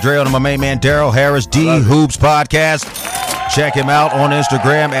of Dr. Dre on my main man, Daryl Harris, D Hoops Podcast. Check him out on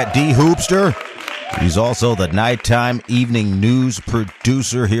Instagram at D Hoopster. He's also the nighttime evening news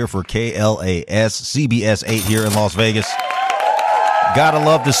producer here for KLAS, CBS 8 here in Las Vegas. Gotta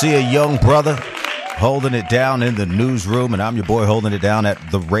love to see a young brother holding it down in the newsroom, and I'm your boy holding it down at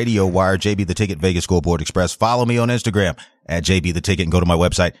the radio wire, JB the Ticket, Vegas Scoreboard Express. Follow me on Instagram at JB the Ticket and go to my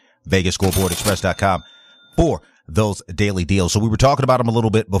website, VegasScoreboardExpress.com, for those daily deals. So we were talking about them a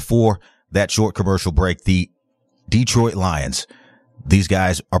little bit before that short commercial break. The Detroit Lions, these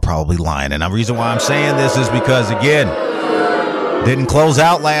guys are probably lying. And the reason why I'm saying this is because, again, didn't close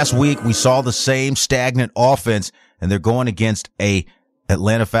out last week. We saw the same stagnant offense, and they're going against a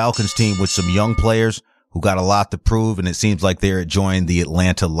Atlanta Falcons team with some young players who got a lot to prove, and it seems like they're enjoying the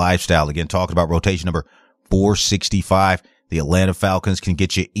Atlanta lifestyle. Again, talking about rotation number 465. The Atlanta Falcons can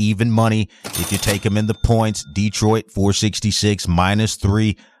get you even money if you take them in the points. Detroit 466,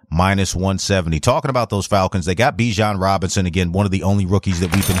 -3, -170. Talking about those Falcons, they got Bijan Robinson, again, one of the only rookies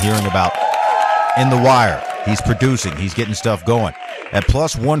that we've been hearing about in the wire. He's producing. He's getting stuff going. At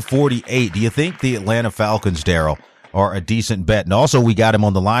 +148, do you think the Atlanta Falcons, Daryl, are a decent bet? And also, we got him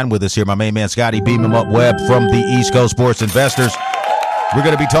on the line with us here, my main man, Scotty Beam him up Webb from the East Coast Sports Investors. We're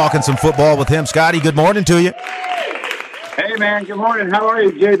going to be talking some football with him. Scotty, good morning to you. Hey, man. Good morning. How are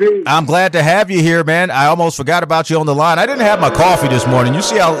you, JB? I'm glad to have you here, man. I almost forgot about you on the line. I didn't have my coffee this morning. You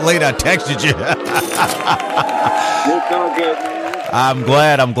see how late I texted you. It's all good, man. I'm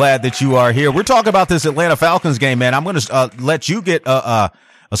glad that you are here. We're talking about this Atlanta Falcons game, man. I'm going to let you get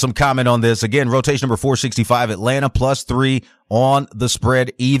some comment on this. Again, rotation number 465, Atlanta +3 on the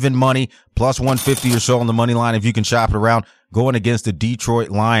spread, even money, +150 or so on the money line if you can shop it around, going against the Detroit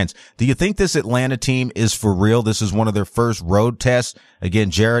Lions. Do you think this Atlanta team is for real? This is one of their first road tests.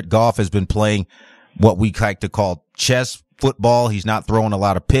 Again, Jared Goff has been playing what we like to call chess football. He's not throwing a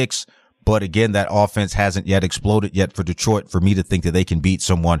lot of picks, but again, that offense hasn't yet exploded yet for Detroit for me to think that they can beat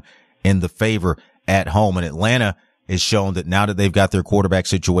someone in the favor at home. And Atlanta is shown that now that they've got their quarterback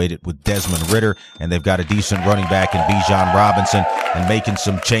situated with Desmond Ridder and they've got a decent running back in Bijan Robinson and making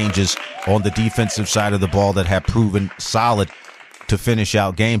some changes on the defensive side of the ball that have proven solid to finish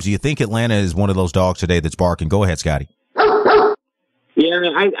out games. Do you think Atlanta is one of those dogs today that's barking? Go ahead, Scotty.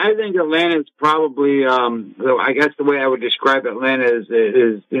 Yeah, I think Atlanta's probably, I guess the way I would describe Atlanta is,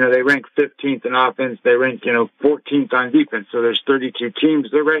 they rank 15th in offense. They rank, 14th on defense. So there's 32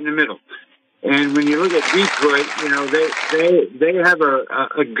 teams. They're right in the middle. And when you look at Detroit, they have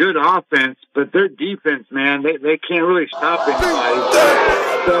a good offense, but their defense, man, they can't really stop anybody.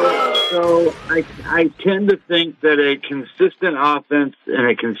 So I tend to think that a consistent offense and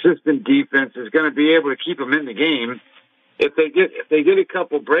a consistent defense is going to be able to keep them in the game. If they get a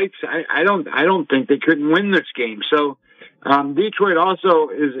couple breaks, I don't think they couldn't win this game. So Detroit also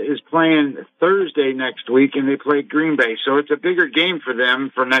is playing Thursday next week, and they play Green Bay. So it's a bigger game for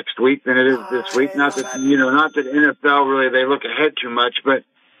them for next week than it is this week. Not that NFL really they look ahead too much, but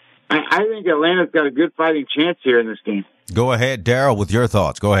I think Atlanta's got a good fighting chance here in this game. Go ahead, Daryl, with your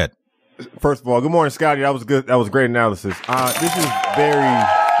thoughts. Go ahead. First of all, good morning, Scotty. That was good. That was great analysis. This is very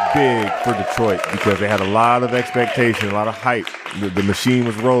big for Detroit because they had a lot of expectation, a lot of hype. The machine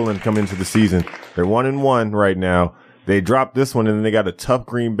was rolling coming into the season. They're 1-1 right now. They dropped this one, and then they got a tough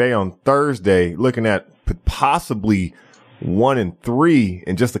Green Bay on Thursday, looking at possibly 1-3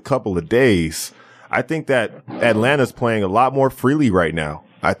 in just a couple of days. I think that Atlanta's playing a lot more freely right now.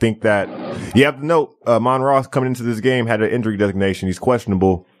 I think that you have to note, Mon Ross coming into this game had an injury designation. He's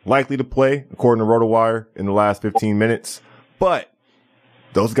questionable, likely to play, according to RotoWire, in the last 15 minutes. But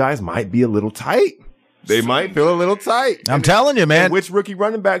those guys might be a little tight. They might feel a little tight. I'm telling you, man. And which rookie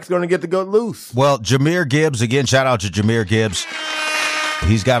running back is going to get to go loose? Well, Jahmyr Gibbs, again, shout out to Jahmyr Gibbs.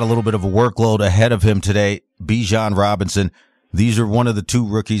 He's got a little bit of a workload ahead of him today. Bijan Robinson. These are one of the two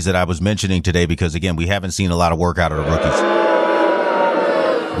rookies that I was mentioning today because, again, we haven't seen a lot of work out of the rookies.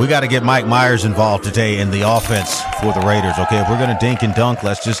 We got to get Mike Myers involved today in the offense for the Raiders. Okay, if we're going to dink and dunk,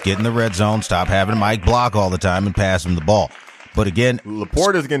 let's just get in the red zone, stop having Mike block all the time and pass him the ball. But again,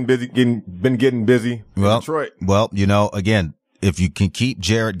 Laporta's been getting busy in Detroit. Well, again, if you can keep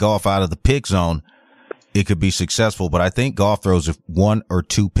Jared Goff out of the pick zone, it could be successful. But I think Goff throws 1 or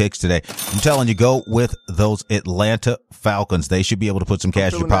 2 picks today. I'm telling you, go with those Atlanta Falcons. They should be able to put some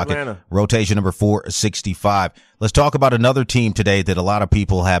cash in your pocket. Atlanta. Rotation number 465. Let's talk about another team today that a lot of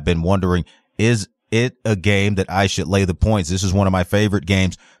people have been wondering, is it a game that I should lay the points? This is one of my favorite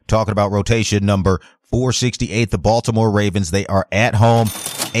games. Talking about rotation number 468, the Baltimore Ravens. They are at home.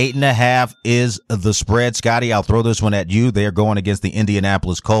 8.5 is the spread. Scotty, I'll throw this one at you. They are going against the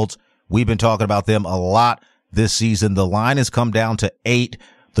Indianapolis Colts. We've been talking about them a lot this season. The line has come down to 8.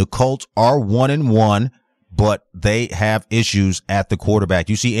 The Colts are 1-1, but they have issues at the quarterback.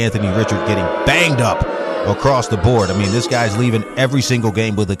 You see Anthony Richard getting banged up across the board. I mean, this guy's leaving every single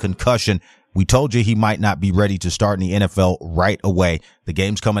game with a concussion. We told you he might not be ready to start in the NFL right away. The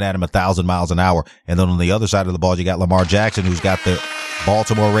game's coming at him 1,000 miles an hour. And then on the other side of the ball, you got Lamar Jackson, who's got the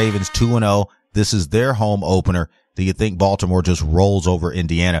Baltimore Ravens 2-0. This is their home opener. Do you think Baltimore just rolls over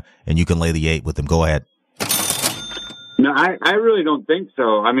Indiana and you can lay the 8 with them? Go ahead. No, I really don't think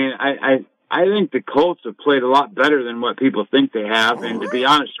so. I mean, I think the Colts have played a lot better than what people think they have. And to be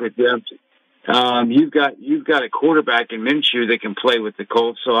honest with you, you've got a quarterback in Minshew that can play with the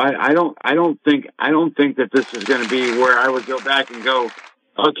Colts. So I don't think that this is going to be where I would go back and go,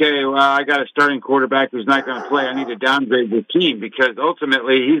 okay, well, I got a starting quarterback who's not going to play. I need to downgrade the team, because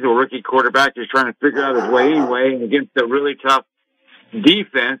ultimately he's a rookie quarterback who's trying to figure out his way anyway. And against a really tough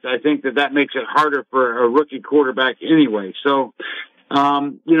defense, I think that makes it harder for a rookie quarterback anyway. So,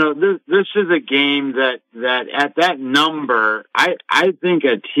 this is a game that at that number, I think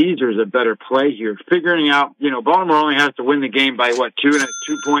a teaser is a better play here. Figuring out, Baltimore only has to win the game by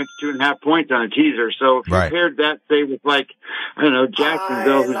 2.5 points on a teaser. So if you paired that, say, with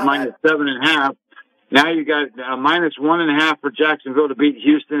Jacksonville, who's minus 7.5. Now you got a minus 1.5 for Jacksonville to beat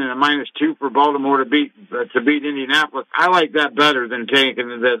Houston and a minus 2 for Baltimore to beat Indianapolis. I like that better than taking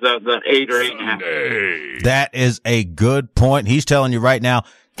the 8 or 8.5. That is a good point. He's telling you right now,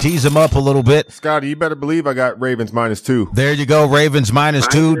 tease him up a little bit. Scotty, you better believe I got Ravens minus 2. There you go, Ravens minus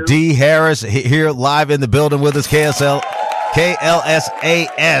 2. D. Harris here live in the building with us. KLSAS.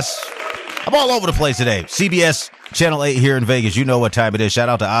 I'm all over the place today. CBS Channel 8 here in Vegas. You know what time it is. Shout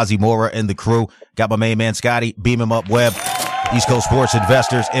out to Ozzy Mora and the crew. Got my main man Scotty. Beam him up web. East Coast Sports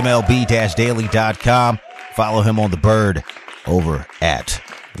Investors, MLB-daily.com. Follow him on the bird over at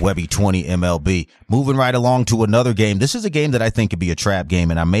Webby20 MLB. Moving right along to another game. This is a game that I think could be a trap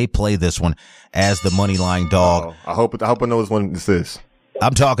game, and I may play this one as the money line dog. I hope I know which one this is.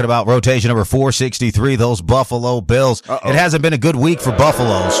 I'm talking about rotation number 463, those Buffalo Bills. It hasn't been a good week for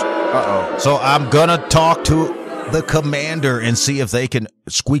Buffaloes. So I'm going to talk to the commander and see if they can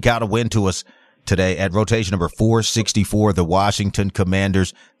squeak out a win to us today at rotation number 464, the Washington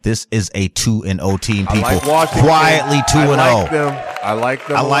Commanders. This is a 2-0 team, people. I like Washington. Quietly 2-0. I like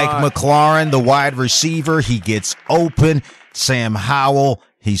them. I like McLaurin, the wide receiver. He gets open. Sam Howell,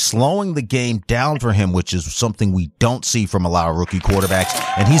 he's slowing the game down for him, which is something we don't see from a lot of rookie quarterbacks.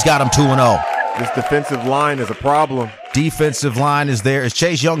 And he's got him 2-0. This defensive line is a problem. Defensive line is there. Is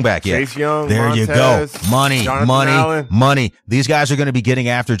Chase Young back yet? Chase Young, there Montez, you go. Money, Jonathan money, Allen. money. These guys are going to be getting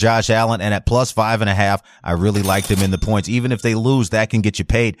after Josh Allen, and at plus 5.5, I really like them in the points. Even if they lose, that can get you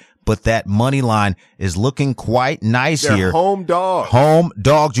paid. But that money line is looking quite nice They're here. Home dogs. Home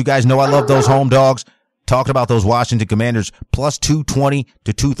dogs. You guys know I love those home dogs. Talking about those Washington Commanders, plus 220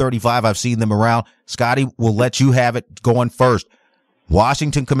 to 235. I've seen them around. Scotty will let you have it going first.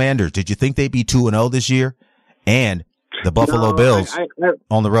 Washington Commanders, did you think they'd be 2-0 this year? And the Buffalo Bills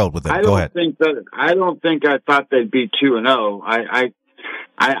on the road with them. Go ahead. I don't think I thought they'd be 2-0.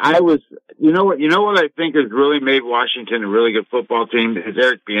 I was, you know what I think has really made Washington a really good football team is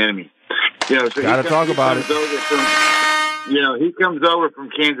Eric Bieniemy. So gotta talk about it. He comes over from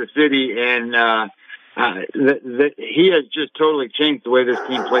Kansas City, and he has just totally changed the way this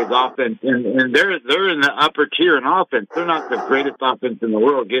team plays offense, and they're in the upper tier in offense. They're not the greatest offense in the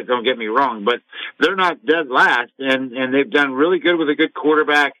world. Don't get me wrong, but they're not dead last, and they've done really good with a good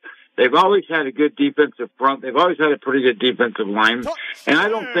quarterback. They've always had a good defensive front. They've always had a pretty good defensive line, and I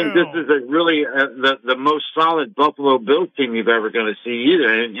don't think this is the most solid Buffalo Bills team you're ever going to see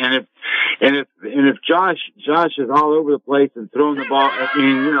either. And if Josh is all over the place and throwing the ball, I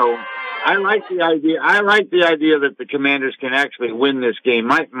mean, I like the idea that the Commanders can actually win this game.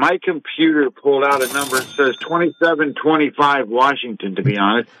 My computer pulled out a number that says 27-25 Washington, to be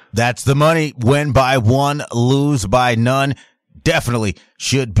honest. That's the money. Win by one, lose by none. Definitely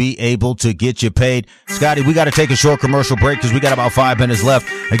should be able to get you paid. Scotty, we got to take a short commercial break because we got about 5 minutes left.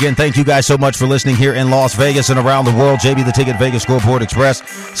 Again, thank you guys so much for listening here in Las Vegas and around the world. JB the Ticket, Vegas Scoreboard Express.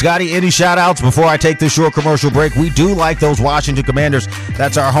 Scotty, any shout outs before I take this short commercial break? We do like those Washington Commanders.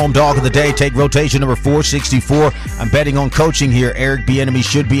 That's our home dog of the day. Take rotation number 464. I'm betting on coaching here. Eric Bieniemy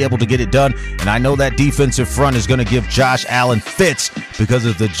should be able to get it done. And I know that defensive front is going to give Josh Allen fits because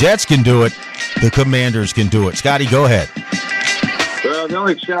if the Jets can do it, the Commanders can do it. Scotty, go ahead. Well, the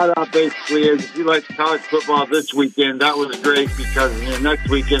only shout-out basically is if you like college football this weekend, that was great because next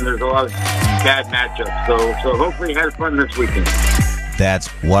weekend there's a lot of bad matchups. So hopefully you had fun this weekend. That's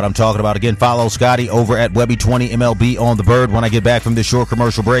what I'm talking about. Again, follow Scotty over at Webby20 MLB on the Bird when I get back from this short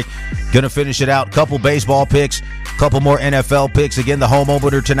commercial break. Going to finish it out. Couple baseball picks, couple more NFL picks. Again, the home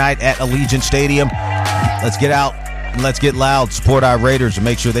opener tonight at Allegiant Stadium. Let's get out. Let's get loud, support our Raiders, and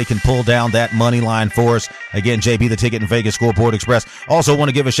make sure they can pull down that money line for us. Again, JB the Ticket and Vegas Scoreboard Express. Also want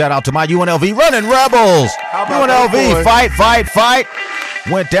to give a shout-out to my UNLV running Rebels. UNLV, fight.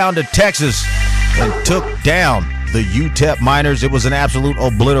 Went down to Texas and took down the UTEP Miners. It was an absolute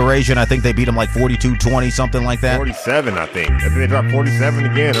obliteration. I think they beat them like 42-20, something like that. 47, I think. I think they dropped 47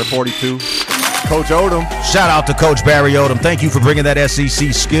 again, or 42. Coach Odom. Shout out to Coach Barry Odom. Thank you for bringing that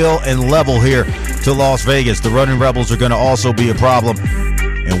SEC skill and level here to Las Vegas. The running Rebels are going to also be a problem,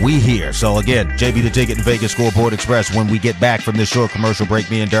 and we here. So again, JB the Ticket and Vegas Scoreboard Express. When we get back from this short commercial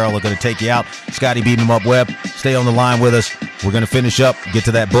break, me and Daryl are going to take you out. Scotty beat him up Webb. Stay on the line with us. We're going to finish up, get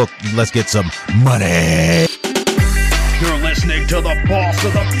to that book. Let's get some money. You're listening to the boss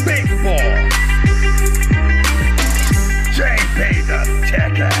of the big ball, JB the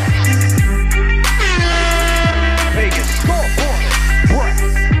Ticket. Vegas Scoreboard Express,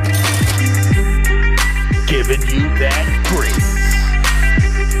 giving you that grease.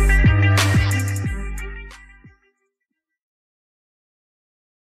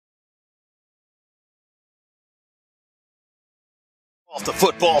 Off the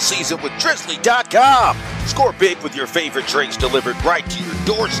football season with Drizzly.com. Score big with your favorite drinks delivered right to your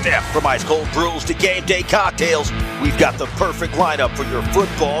doorstep. From ice cold brews to game day cocktails, we've got the perfect lineup for your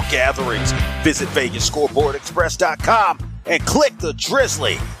football gatherings. Visit VegasScoreboardExpress.com and click the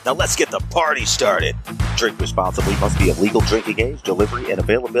Drizzly. Now let's get the party started. Drink responsibly. Must be of legal drinking age. Delivery and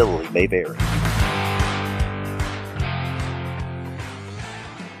availability may vary.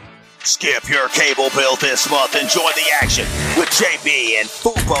 Skip your cable bill this month and join the action with JB and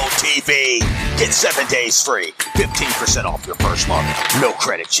Fubo TV. Get 7 days free, 15% off your first month. No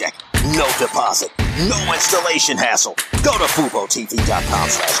credit check, no deposit, no installation hassle. Go to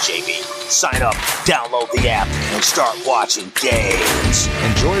FuboTV.com/JB. Sign up, download the app, and start watching games.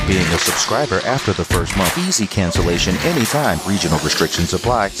 Enjoy being a subscriber after the first month. Easy cancellation anytime. Regional restrictions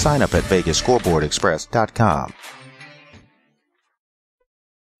apply. Sign up at VegasScoreboardExpress.com.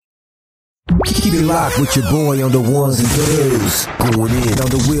 Keep it locked with your boy on the ones and twos. Going in on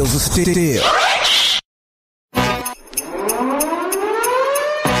the wheels of steel.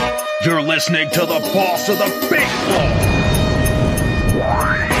 You're listening to the boss of the big ball.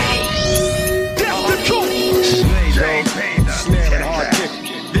 Snaring hard kick.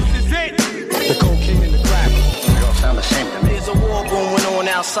 This is it. The cocaine and the crack. They all sound the same to me. There's a war going on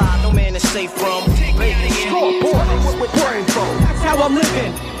outside. No man is safe from. Scoreboard. That's how I'm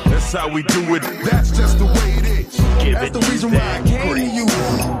living. That's how we do it. That's just the way it is. That's the reason why I came to you.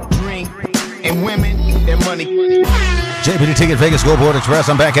 Drink and women and money. JB the Ticket, Vegas Scoreboard Express.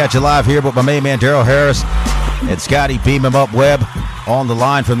 I'm back at you live here with my main man Daryl Harris and Scotty Beam Him Up Webb on the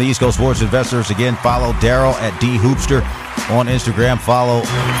line from the East Coast Sports Investors. Again, follow Daryl at DHoopster on Instagram. Follow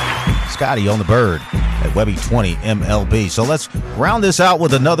Scotty on the Bird at Webby20 MLB. So let's round this out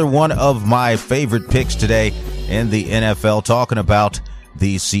with another one of my favorite picks today in the NFL, talking about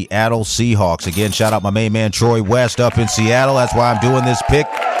the Seattle Seahawks. Again, shout out my main man Troy West up in Seattle. That's why I'm doing this pick.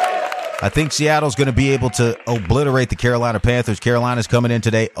 I think Seattle's going to be able to obliterate the Carolina Panthers. Carolina's coming in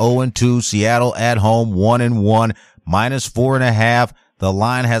today 0-2. Seattle at home 1-1, -4.5. The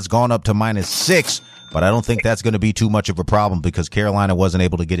line has gone up to -6, but I don't think that's going to be too much of a problem because Carolina wasn't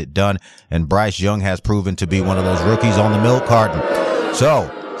able to get it done, and Bryce Young has proven to be one of those rookies on the milk carton. So,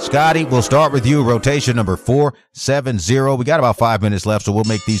 Scotty, we'll start with you. Rotation number 470. We got about 5 minutes left, so we'll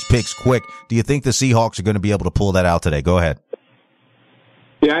make these picks quick. Do you think the Seahawks are going to be able to pull that out today? Go ahead.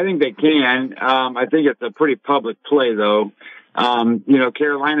 Yeah, I think they can. I think it's a pretty public play, though.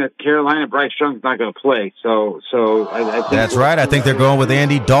 Carolina, Bryce Young's not going to play. So I think that's right. I think they're going with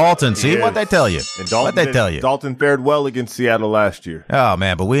Andy Dalton. See what they tell you. And Dalton fared well against Seattle last year. Oh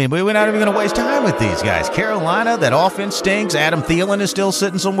man, but we're not even going to waste time with these guys. Carolina, that offense stinks. Adam Thielen is still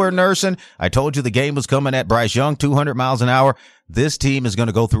sitting somewhere nursing. I told you the game was coming at Bryce Young, 200 miles an hour. This team is going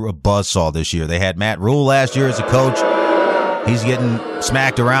to go through a buzzsaw this year. They had Matt Rule last year as a coach. He's getting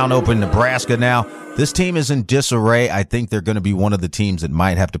smacked around over in Nebraska now. This team is in disarray. I think they're going to be one of the teams that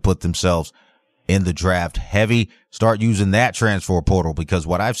might have to put themselves in the draft heavy, start using that transfer portal, because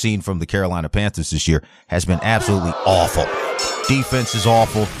what I've seen from the Carolina Panthers this year has been absolutely awful. Defense is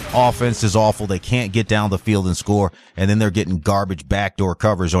awful. Offense is awful. They can't get down the field and score, and then they're getting garbage backdoor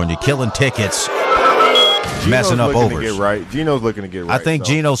covers on you, killing tickets, messing up overs. Geno's looking to get right. I think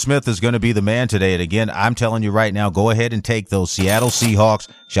Geno Smith is going to be the man today. And again, I'm telling you right now, go ahead and take those Seattle Seahawks.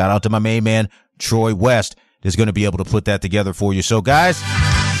 Shout out to my main man, Troy West, is going to be able to put that together for you. So, guys,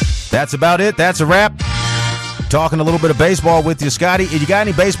 that's about it. That's a wrap. Talking a little bit of baseball with you, Scotty. You got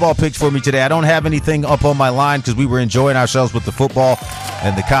any baseball picks for me today? I don't have anything up on my line because we were enjoying ourselves with the football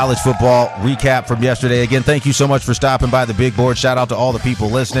and the college football recap from yesterday. Again, thank you so much for stopping by the big board. Shout out to all the people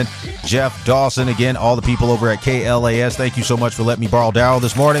listening. Jeff Dawson, again, all the people over at KLAS. Thank you so much for letting me borrow Darryl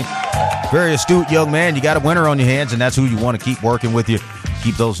this morning. Very astute young man. You got a winner on your hands, and that's who you want to keep working with you.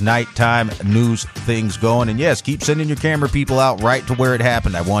 Keep those nighttime news things going. And, yes, keep sending your camera people out right to where it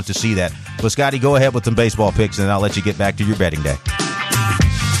happened. I want to see that. But, Scotty, go ahead with some baseball picks, and I'll let you get back to your betting day.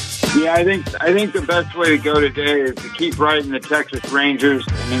 Yeah, I think the best way to go today is to keep riding the Texas Rangers.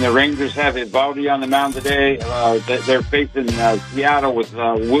 I mean, the Rangers have Eovaldi on the mound today. They're facing Seattle with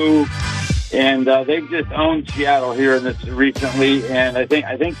Wu. And they've just owned Seattle here in this recently, and I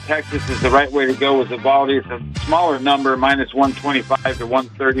think Texas is the right way to go with Eovaldi. It's a smaller number, -125 to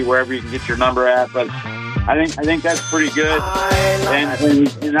 130, wherever you can get your number at. But I think that's pretty good.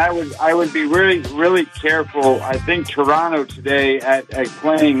 And I would be really careful. I think Toronto today at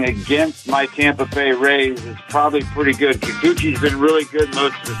playing against my Tampa Bay Rays is probably pretty good. Kikuchi's been really good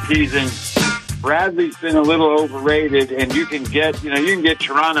most of the season. Bradley's been a little overrated, and you can get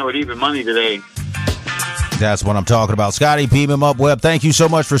Toronto at even money today. That's what I'm talking about. Scotty, beam him up, Webb. Thank you so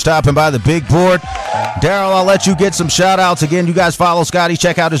much for stopping by the big board. Darryl, I'll let you get some shout-outs. Again, you guys follow Scotty.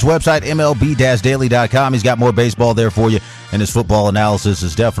 Check out his website, MLB-daily.com. He's got more baseball there for you, and his football analysis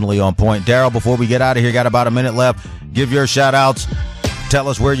is definitely on point. Darryl, before we get out of here, got about a minute left. Give your shout-outs. Tell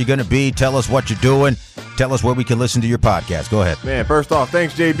us where you're going to be. Tell us what you're doing. Tell us where we can listen to your podcast. Go ahead. Man, first off,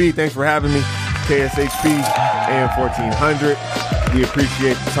 thanks, JB. Thanks for having me. KSHP, AM 1400. We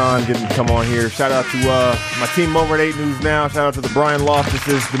appreciate the time getting to come on here. Shout out to my team over at 8 News Now. Shout out to the Brian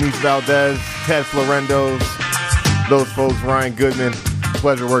Loftuses, Denise Valdez, Ted Florendos, those folks, Ryan Goodman.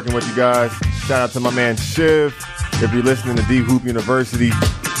 Pleasure working with you guys. Shout out to my man Shiv. If you're listening to D-Hoop University,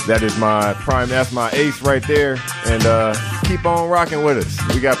 that's my ace right there. And keep on rocking with us.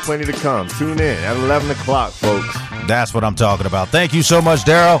 We got plenty to come. Tune in at 11 o'clock, folks. That's what I'm talking about. Thank you so much,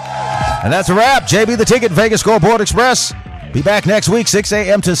 Darryl. And that's a wrap. JB the Ticket, Vegas Scoreboard Express. Be back next week, 6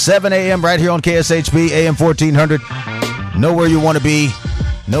 a.m. to 7 a.m. right here on KSHB, AM 1400. Know where you want to be,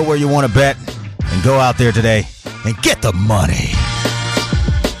 know where you want to bet, and go out there today and get the money.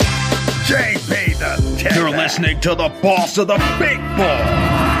 JB the Ticket. You're listening to the boss of the big ball.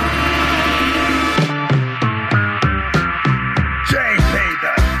 JB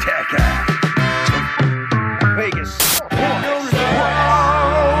the Ticket. Vegas.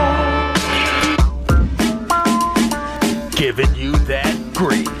 Giving you that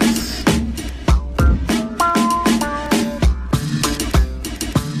grease.